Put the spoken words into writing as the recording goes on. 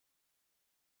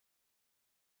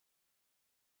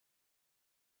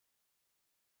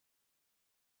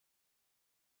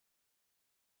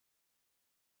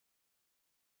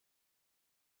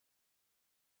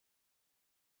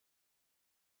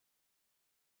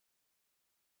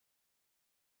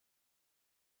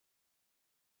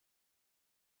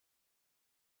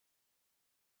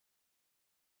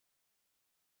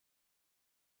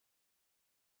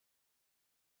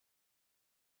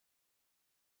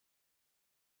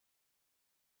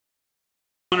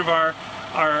One of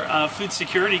our food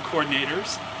security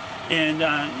coordinators. And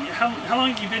how long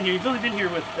have you been here? You've only been here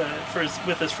with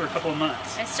us for a couple of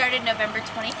months. I started November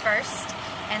 21st,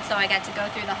 and so I got to go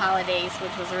through the holidays,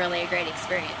 which was really a great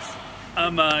experience.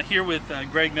 I'm here with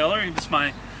Greg Miller. He was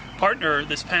my partner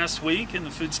this past week in the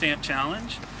Food Stamp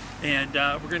Challenge, and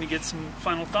we're going to get some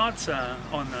final thoughts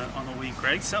on the week,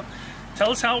 Greg. So,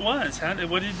 tell us how it was.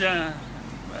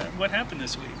 What happened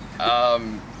this week?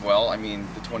 Well, I mean,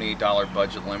 the $28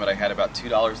 budget limit, I had about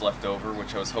 $2 left over,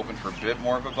 which I was hoping for a bit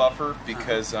more of a buffer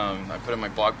because I put in my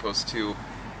blog post too,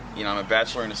 you know, I'm a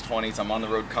bachelor in his 20s, I'm on the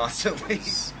road constantly.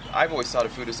 I've always thought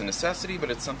of food as a necessity,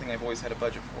 but it's something I've always had a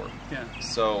budget for. Yeah.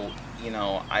 So, you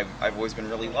know, I've always been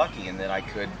really lucky in that I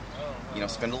could, you know,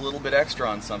 spend a little bit extra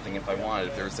on something if I wanted.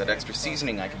 If there was that extra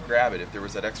seasoning, I could grab it. If there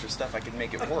was that extra stuff, I could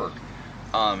make it work.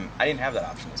 I didn't have that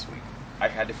option this week. I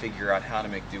had to figure out how to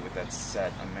make do with that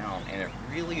set amount, and it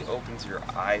really opens your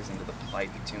eyes into the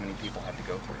plight that too many people have to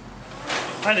go through.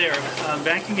 Hi there, I'm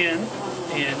back again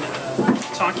and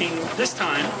talking this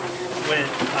time with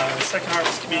Second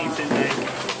Harvest Community Food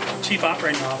Bank Chief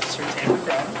Operating Officer Tamara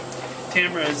Grow.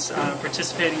 Tamara is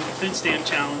participating in the Food Stamp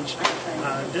Challenge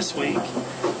this week,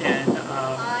 and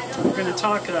we're going to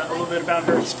talk a little bit about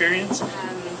her experience.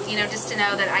 You know, just to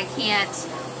know that I can't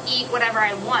eat whatever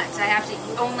I want. I have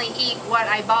to only eat what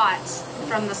I bought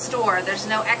from the store. There's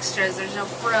no extras, there's no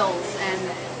frills, and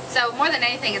so more than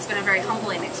anything, it's been a very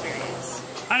humbling experience.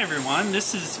 Hi everyone,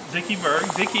 this is Vicki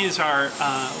Berg. Vicki is our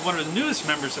one of the newest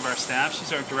members of our staff.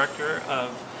 She's our Director of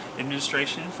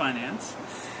Administration and Finance,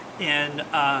 and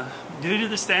new to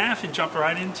the staff and jumped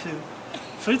right into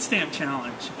Food Stamp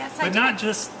Challenge. Yes, but not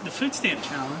just the Food Stamp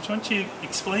Challenge. Why don't you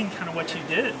explain kind of what you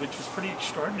did, which was pretty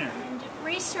extraordinary.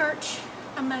 Research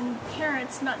among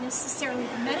parents, not necessarily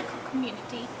the medical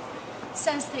community,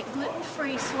 says that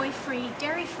gluten-free, soy-free,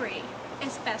 dairy-free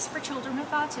is best for children with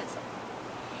autism.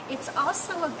 It's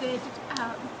also a good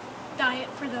diet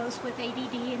for those with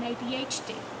ADD and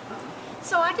ADHD.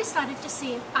 So I decided to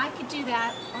see if I could do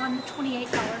that on the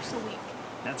 $28 a week.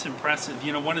 That's impressive.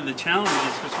 You know, one of the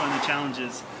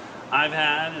challenges I've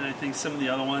had, and I think some of the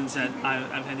other ones that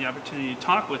I've had the opportunity to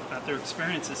talk with about their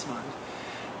experience this month,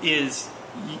 is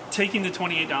taking the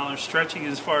 $28, stretching it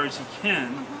as far as you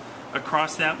can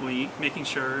across that week, making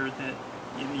sure that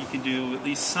you can do at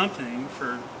least something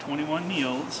for 21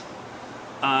 meals.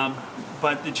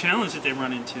 But the challenge that they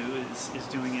run into is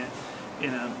doing it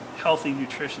in a healthy,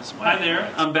 nutritious way. Hi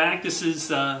there, I'm back. This is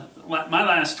my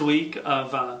last week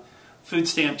of Food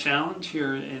Stamp Challenge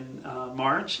here in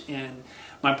March, and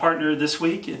my partner this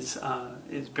week is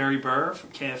Barry Burr from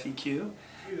KFEQ.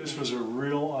 This was a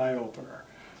real eye-opener.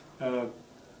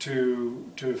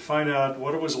 To find out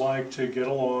what it was like to get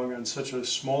along on such a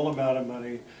small amount of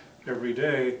money every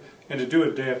day, and to do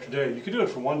it day after day. You could do it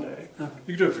for one day,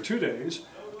 you could do it for 2 days,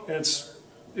 and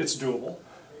it's doable.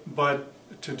 But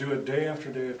to do it day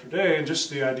after day after day, and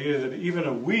just the idea that even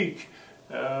a week,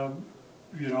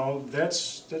 you know,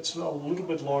 that's a little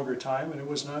bit longer time, and it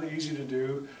was not easy to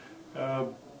do.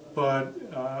 But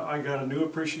I got a new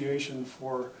appreciation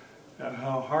for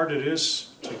how hard it is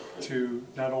to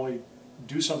not only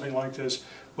do something like this,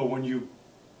 but when you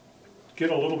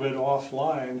get a little bit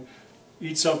offline,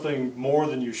 eat something more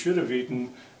than you should have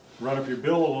eaten, run up your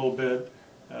bill a little bit,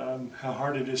 how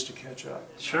hard it is to catch up.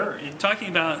 Sure. And talking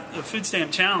about the Food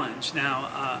Stamp Challenge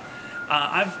now,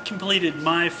 I've completed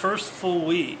my first full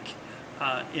week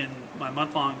in my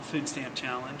month-long Food Stamp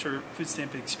Challenge or Food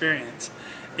Stamp experience,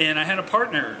 and I had a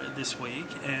partner this week,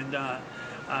 and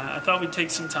I thought we'd take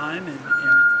some time and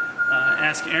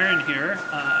ask Aaron here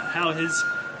how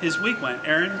his week went.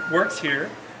 Aaron works here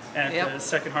at the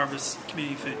Second Harvest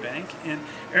Community Food Bank. And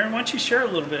Aaron, why don't you share a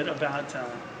little bit about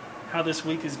how this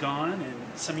week has gone and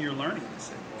some of your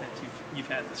learnings that you've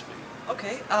had this week?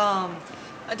 Okay. I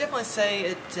definitely say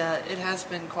it has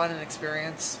been quite an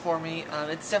experience for me.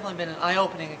 It's definitely been an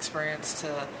eye-opening experience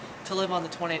to live on the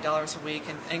 $28 a week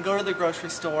and go to the grocery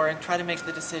store and try to make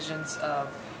the decisions of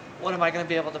what am I going to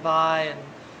be able to buy. And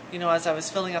you know, as I was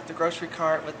filling up the grocery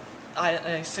cart with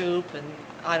soup and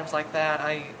items like that,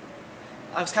 I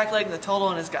was calculating the total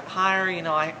and it's got higher. You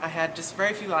know, I had just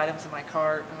very few items in my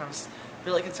cart, and I was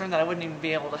really concerned that I wouldn't even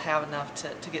be able to have enough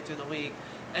to get through the week.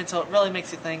 And so it really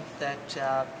makes you think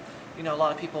that, you know, a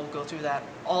lot of people go through that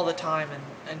all the time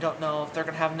and don't know if they're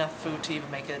going to have enough food to even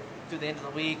make it through the end of the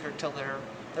week or until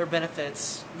their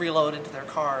benefits reload into their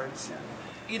cards. Yeah.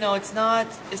 You know, it's not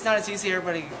as easy as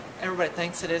everybody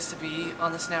thinks it is to be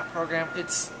on the SNAP program.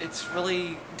 It's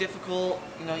really difficult.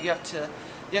 You know, you have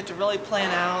to really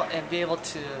plan out and be able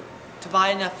to buy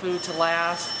enough food to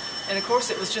last. And of course,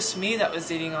 it was just me that was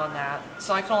eating on that,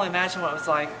 so I can only imagine what it was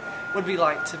like would be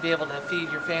like to be able to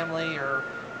feed your family, or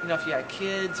if you had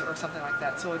kids or something like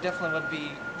that. So it definitely would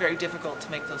be very difficult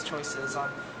to make those choices on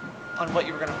what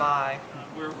you were going to buy.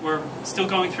 We're still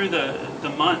going through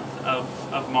the month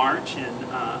of March,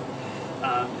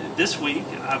 and this week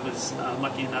I was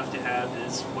lucky enough to have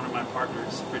one of my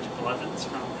partners, Bridget Blevins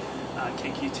from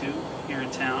KQ2 here in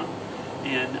town,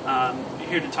 and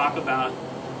here to talk about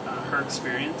her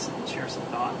experience and share some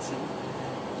thoughts. And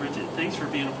Bridget, thanks for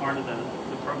being a part of the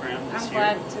program this year.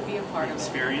 I'm glad to be a part of it.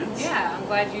 Experience. Yeah, I'm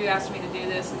glad you asked me to do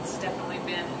this. It's definitely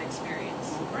been an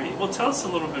experience. Well, great. Well, tell us a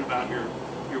little bit about your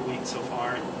week so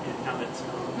far and how that's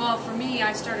gone. Well, for me,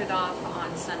 I started off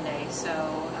on Sunday,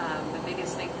 so the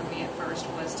biggest thing for me at first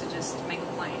was to just make a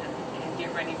plan and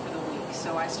get ready for the week.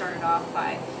 So I started off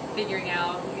by figuring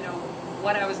out,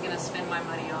 what I was going to spend my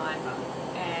money on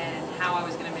and how I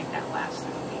was going to make that last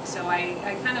through the week. So I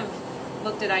kind of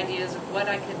looked at ideas of what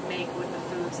I could make with the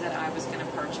foods that I was going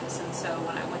to purchase. And so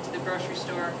when I went to the grocery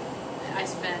store, I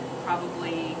spent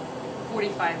probably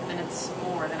 45 minutes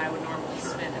more than I would normally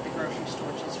spend at the grocery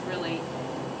store. Just really,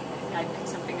 I'd pick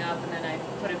something up and then I'd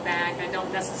put it back. I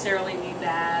don't necessarily need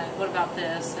that. What about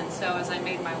this? And so as I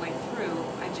made my way through,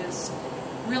 I just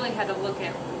really had to look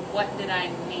at what did I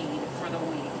need for the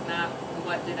week, not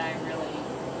what did I really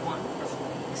want for the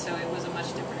week. So it was a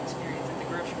much different experience at the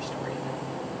grocery store.